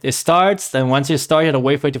before it starts. Then once you start, you have to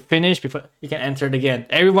wait for it to finish before you can enter it again.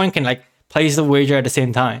 Everyone can like place the wager at the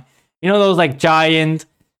same time. You know those like giant isn't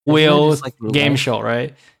that wheels just like game roulette? show,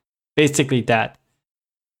 right? Basically that.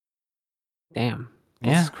 Damn,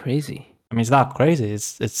 Yeah. that's crazy. I mean, it's not crazy.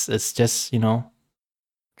 It's just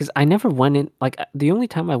Because I never went in. Like the only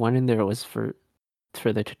time I went in there was for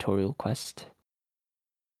the tutorial quest,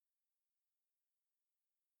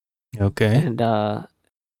 okay. and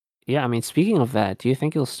yeah. I mean, speaking of that, do you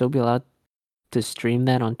think you'll still be allowed to stream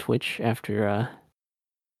that on Twitch after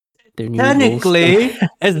their new rules? Technically,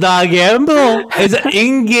 it's not a gamble. It's an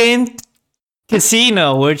in-game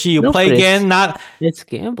casino which you No, play but again. it's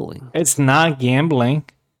gambling. It's not gambling.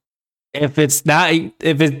 If it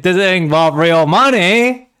doesn't involve real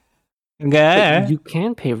money, okay. But you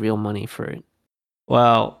can pay real money for it.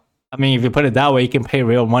 Well, I mean, if you put it that way, you can pay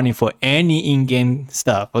real money for any in-game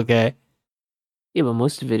stuff. Okay. Yeah, but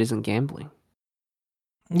most of it isn't gambling.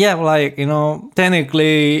 Yeah, like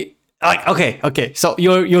technically, like okay. So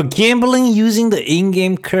you're gambling using the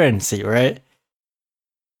in-game currency, right?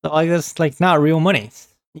 So like that's like not real money.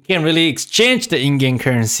 You can't really exchange the in-game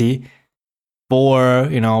currency for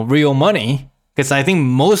real money because I think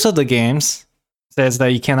most of the games says that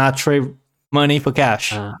you cannot trade money for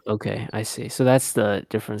cash. Okay, I see. So that's the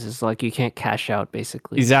difference. It's like you can't cash out,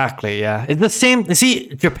 basically. Exactly. Yeah, it's the same. See,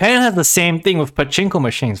 Japan has the same thing with pachinko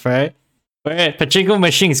machines, right? Where pachinko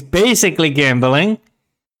machines basically gambling,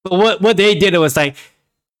 but what they did was like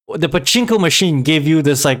the pachinko machine gave you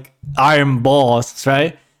this like iron balls,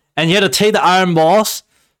 right? And you had to take the iron balls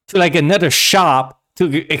to like another shop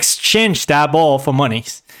to exchange that ball for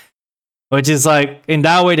monies. Which is like, in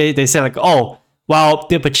that way, they say like, oh, well,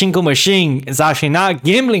 the pachinko machine is actually not a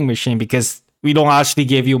gambling machine because we don't actually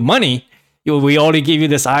give you money. We only give you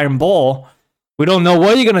this iron ball. We don't know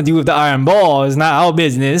what you're going to do with the iron ball. It's not our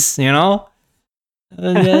business, it's not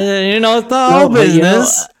our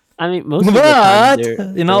business. I mean, most of the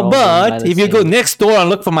time, but if you go next door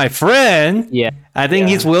and look for my friend, yeah, I think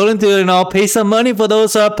he's willing to pay some money for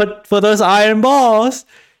those iron balls.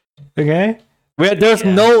 Okay, there's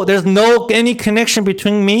no any connection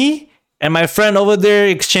between me and my friend over there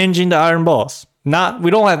exchanging the iron balls.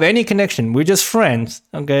 We don't have any connection. We're just friends.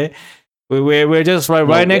 Okay, we're just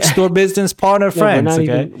right next door business partner friends.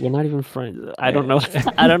 We're not even friends. I don't know.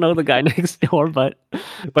 I don't know the guy next door, but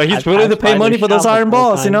he's willing to pay money for those iron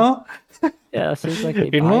balls. Yeah, seems like they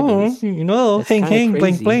hing,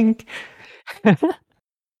 blink, blink.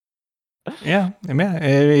 Yeah,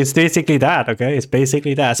 it's basically that. Okay, it's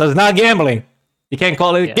basically that. So it's not gambling. You can't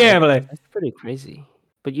call it gambling. That's pretty crazy.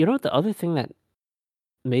 But you know what? The other thing that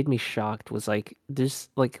made me shocked was like there's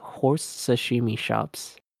like horse sashimi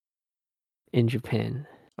shops in Japan.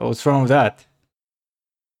 What's wrong with that?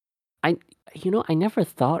 I never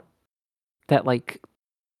thought that like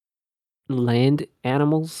land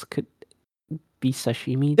animals could be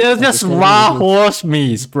sashimi. They're just raw horse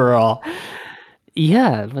meats, bro.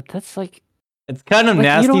 Yeah, but that's like it's kind of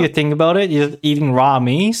nasty to think about it. You're eating raw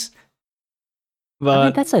meats. But I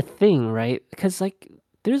mean, that's a thing, right? Because like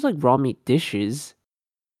there's like raw meat dishes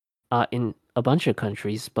in a bunch of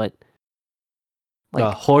countries, but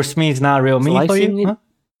like horse meat is not real meat for you? Huh?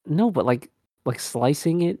 No, but like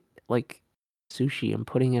slicing it like sushi and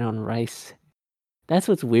putting it on rice. That's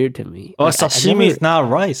what's weird to me. Well, sashimi is not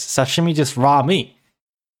rice. Sashimi just raw meat.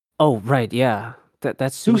 Oh, right, yeah.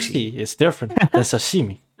 That's sushi. It's different than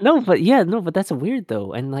sashimi. No, but that's weird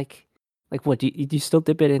though. And like what? Do you still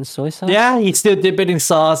dip it in soy sauce? Yeah, you still dip it in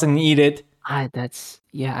sauce and eat it.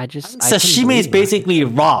 Sashimi is basically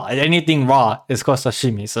raw. Anything raw is called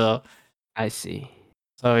sashimi. So I see.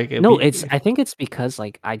 So I think it's because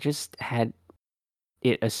like I just had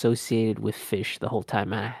it associated with fish the whole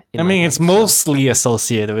time. It's mostly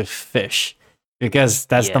associated with fish because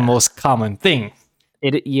that's the most common thing.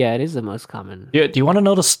 It is the most common. Do you want to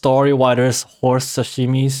know the story why there's horse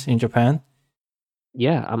sashimis in Japan?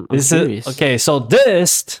 Yeah, I'm curious. Okay, so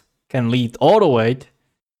this can lead all the way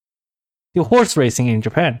to horse racing in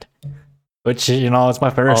Japan. which it's my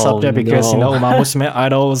favorite Oh, subject because no. my Musume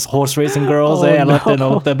idol is horse racing girls. Oh, I love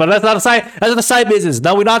no. that. But that's the side business.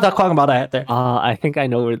 No, we're not talking about that there. I think I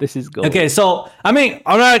know where this is going. Okay, so I'm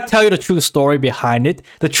gonna tell you the true story behind it.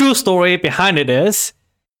 The true story behind it is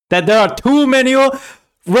that there are too many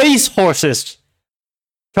race horses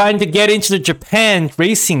trying to get into the Japan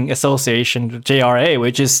Racing Association, the JRA,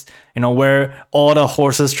 which is where all the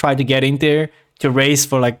horses try to get in there to race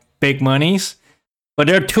for like big monies. But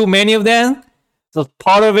there are too many of them, so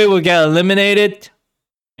part of it will get eliminated.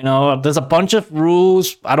 There's a bunch of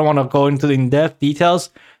rules. I don't want to go into the in-depth details,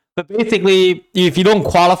 but basically, if you don't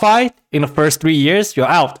qualify in the first 3 years, you're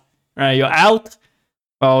out. Right? You're out.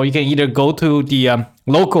 Well, you can either go to the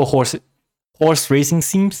local horse racing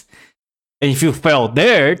teams, and if you fail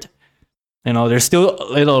there, there's still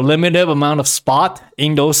a limited amount of spot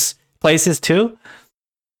in those places too.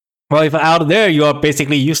 Well, if out there, you are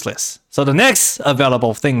basically useless. So the next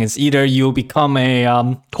available thing is either you become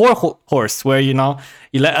a tour horse, where you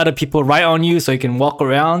let other people ride on you, so you can walk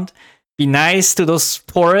around, be nice to those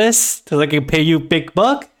tourists, so they can pay you big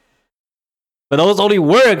buck. But those only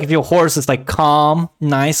work if your horse is like calm,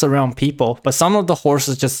 nice around people. But some of the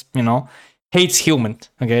horses just hates humans.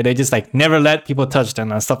 Okay, they just like never let people touch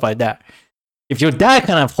them and stuff like that. If you're that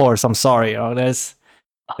kind of horse, I'm sorry,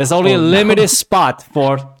 there's only a limited spot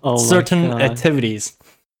for certain activities.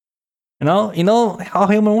 You know how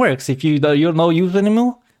human works. If you don't use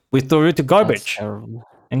anymore, we throw it to garbage.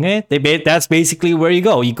 Okay, that's basically where you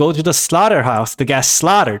go. You go to the slaughterhouse to get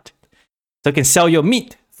slaughtered, so you can sell your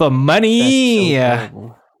meat for money.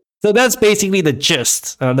 So that's basically the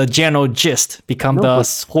gist, the general gist. Become the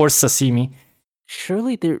horse sashimi.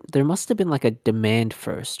 Surely there must have been like a demand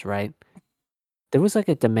first, right? There was like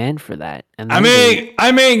a demand for that, and I mean,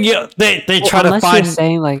 they try to find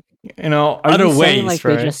saying like other ways, like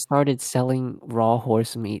right? They just started selling raw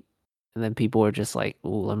horse meat, and then people were just like,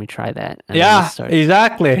 "Ooh, let me try that." And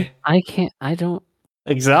exactly. I don't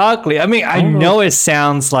exactly. I mean, I know it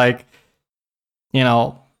sounds like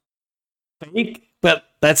fake, but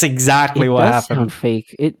that's exactly what happened. Sound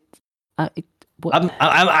fake.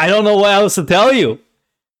 I don't know what else to tell you.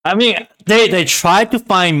 I mean, they tried to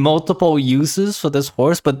find multiple uses for this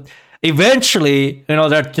horse, but eventually, there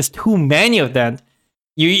are just too many of them.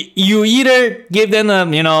 You either give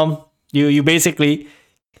them you basically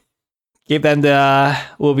give them the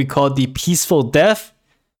what we call the peaceful death,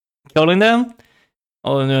 killing them,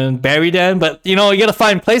 or bury them. But you gotta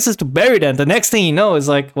find places to bury them. The next thing you know is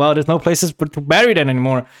like, well, there's no places to bury them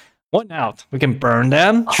anymore. What now? We can burn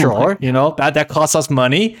them, sure. That costs us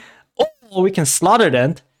money. Or we can slaughter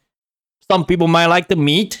them. Some people might like the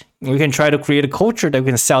meat. We can try to create a culture that we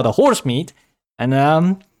can sell the horse meat, and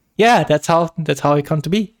that's how it come to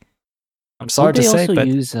be. I'm sorry to say, but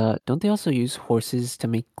don't they also use horses to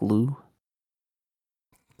make glue?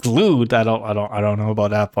 Glue? I don't know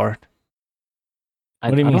about that part.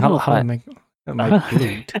 What do you mean? How to make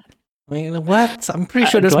glued? I mean, what? I'm pretty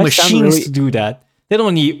sure there's machines to do that. They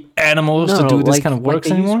don't need animals to do this kind of work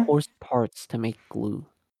anymore. Use horse parts to make glue.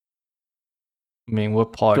 I mean,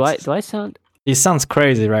 what parts? Do I sound? It sounds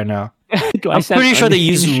crazy right now. I'm pretty sure they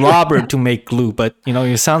use rubber to make glue, but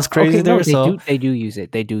it sounds crazy there. They do use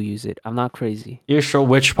it. They do use it. I'm not crazy. You're sure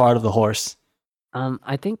which part of the horse?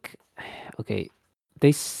 I think. Okay,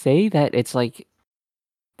 they say that it's like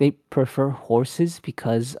they prefer horses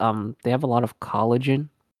because they have a lot of collagen.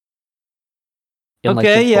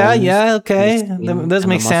 Okay, okay. That does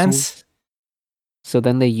make sense. So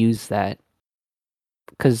then they use that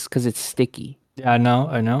because it's sticky. Yeah, I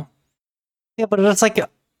know. Yeah, but that's like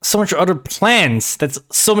so much other plants that's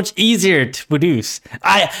so much easier to produce.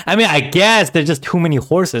 I mean, I guess there's just too many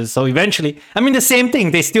horses. So eventually, the same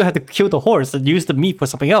thing. They still have to kill the horse and use the meat for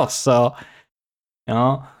something else. So,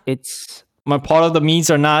 it's my part of the meats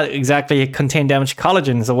are not exactly contain that much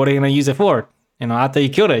collagen. So what are you gonna use it for? After you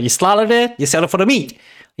killed it, you slaughtered it, you sell it for the meat.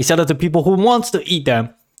 You sell it to people who wants to eat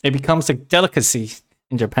them. It becomes a delicacy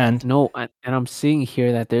in Japan. No, and I'm seeing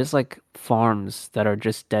here that there's like farms that are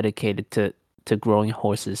just dedicated to growing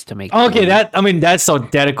horses to make. Okay, that's so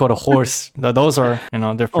dedicated to horse. Those are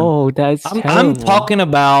different. Oh, that's terrible. I'm talking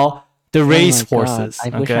about the race horses. I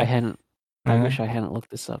wish I hadn't. I wish I hadn't looked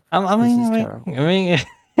this up. This is terrible.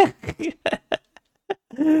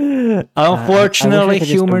 Unfortunately,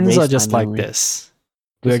 humans are just like this.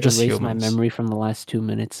 We're just humans. My memory from the last 2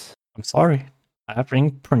 minutes. I'm sorry. I've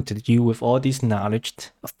imprinted you with all these knowledge,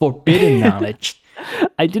 forbidden knowledge.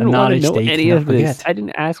 I didn't want to know any of this. I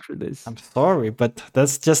didn't ask for this. I'm sorry, but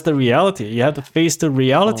that's just the reality. You have to face the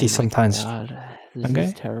reality sometimes. This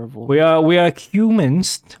is terrible. We are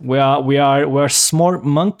humans. We're smart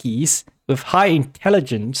monkeys with high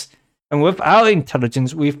intelligence, And without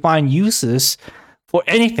intelligence, we find uses for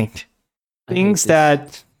anything. Things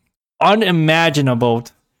that unimaginable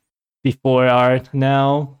before are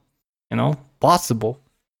now, possible.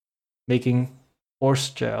 Making horse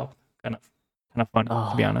gel kind of fun,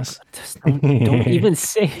 to be honest. Don't even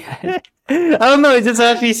say that. I don't know. It just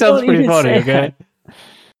actually sounds pretty funny. Okay.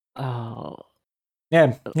 Oh.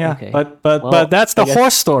 Yeah. Okay. But that's the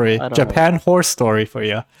horse story. Japan horse story for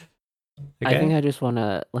you. Okay. I think I just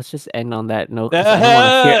let's just end on that note. I don't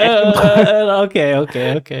want to hear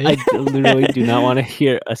Okay. I literally do not want to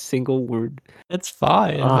hear a single word. That's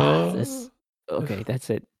fine. Okay, that's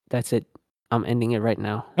it. I'm ending it right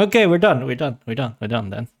now. Okay, we're done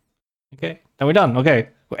then. Okay, then we're done. Okay,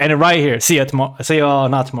 we'll end it right here. See you tomorrow. See you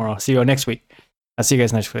not tomorrow. See you next week. I'll see you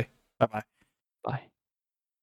guys next week. Bye-bye. Bye.